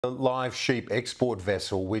The live sheep export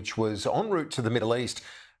vessel, which was en route to the Middle East,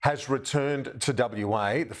 has returned to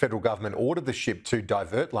WA. The federal government ordered the ship to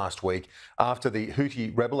divert last week after the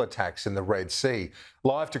Houthi rebel attacks in the Red Sea.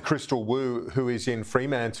 Live to Crystal Wu, who is in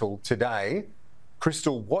Fremantle today.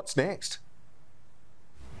 Crystal, what's next?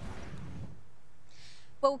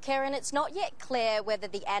 Well, Karen, it's not yet clear whether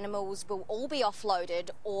the animals will all be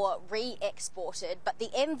offloaded or re-exported, but the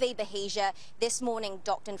MV Bahija this morning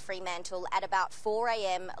docked in Fremantle at about 4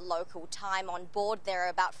 a.m. local time. On board there are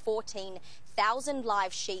about 14,000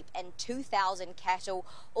 live sheep and 2,000 cattle,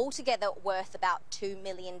 altogether worth about $2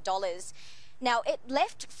 million. Now, it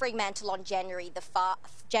left Fremantle on January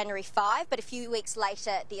 5, but a few weeks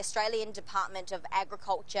later, the Australian Department of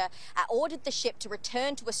Agriculture ordered the ship to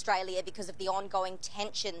return to Australia because of the ongoing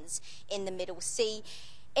tensions in the Middle Sea.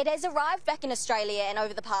 It has arrived back in Australia and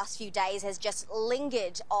over the past few days has just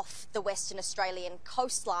lingered off the Western Australian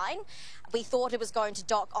coastline. We thought it was going to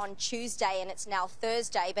dock on Tuesday and it's now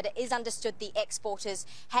Thursday, but it is understood the exporters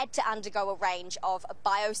had to undergo a range of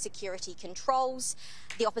biosecurity controls.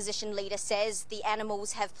 The opposition leader says the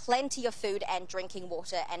animals have plenty of food and drinking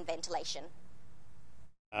water and ventilation.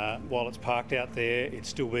 While it's parked out there, it's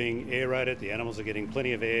still being aerated. The animals are getting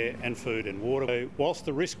plenty of air and food and water. So whilst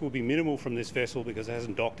the risk will be minimal from this vessel because it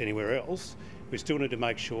hasn't docked anywhere else, we still need to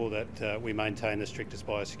make sure that we maintain the strictest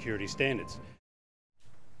biosecurity standards.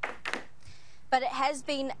 But it has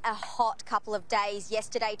been a hot couple of days.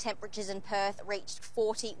 Yesterday, temperatures in Perth reached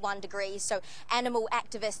 41 degrees, so animal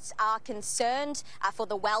activists are concerned for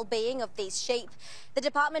the well-being of these sheep. The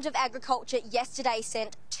Department of Agriculture yesterday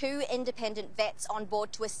sent 2 independent vets on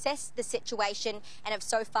board to assess the situation and have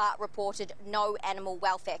so far reported no animal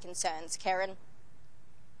welfare concerns. Karen.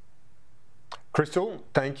 Crystal,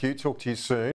 thank you. Talk to you soon.